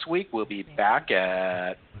tuned next week. We'll be back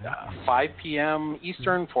at 5 p.m.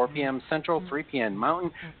 Eastern, 4 p.m. Central, 3 p.m.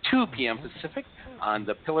 Mountain, 2 p.m. Pacific on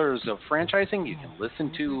the Pillars of Franchising. You can listen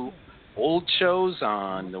to old shows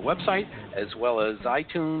on the website as well as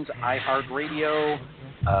iTunes, iHeartRadio,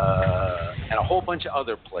 and a whole bunch of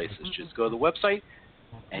other places. Just go to the website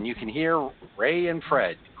and you can hear Ray and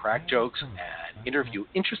Fred crack jokes and interview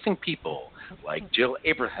interesting people like Jill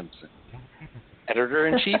Abrahamson,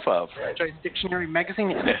 editor-in-chief of Franchise Dictionary Magazine.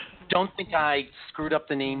 And I don't think I screwed up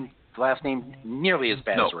the last name nearly as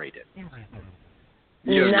bad as Ray did.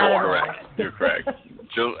 You're correct. You're correct.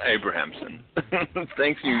 Jill Abrahamson.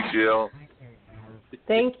 Thank you, Jill.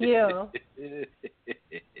 Thank you.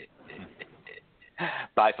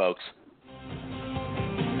 Bye, folks.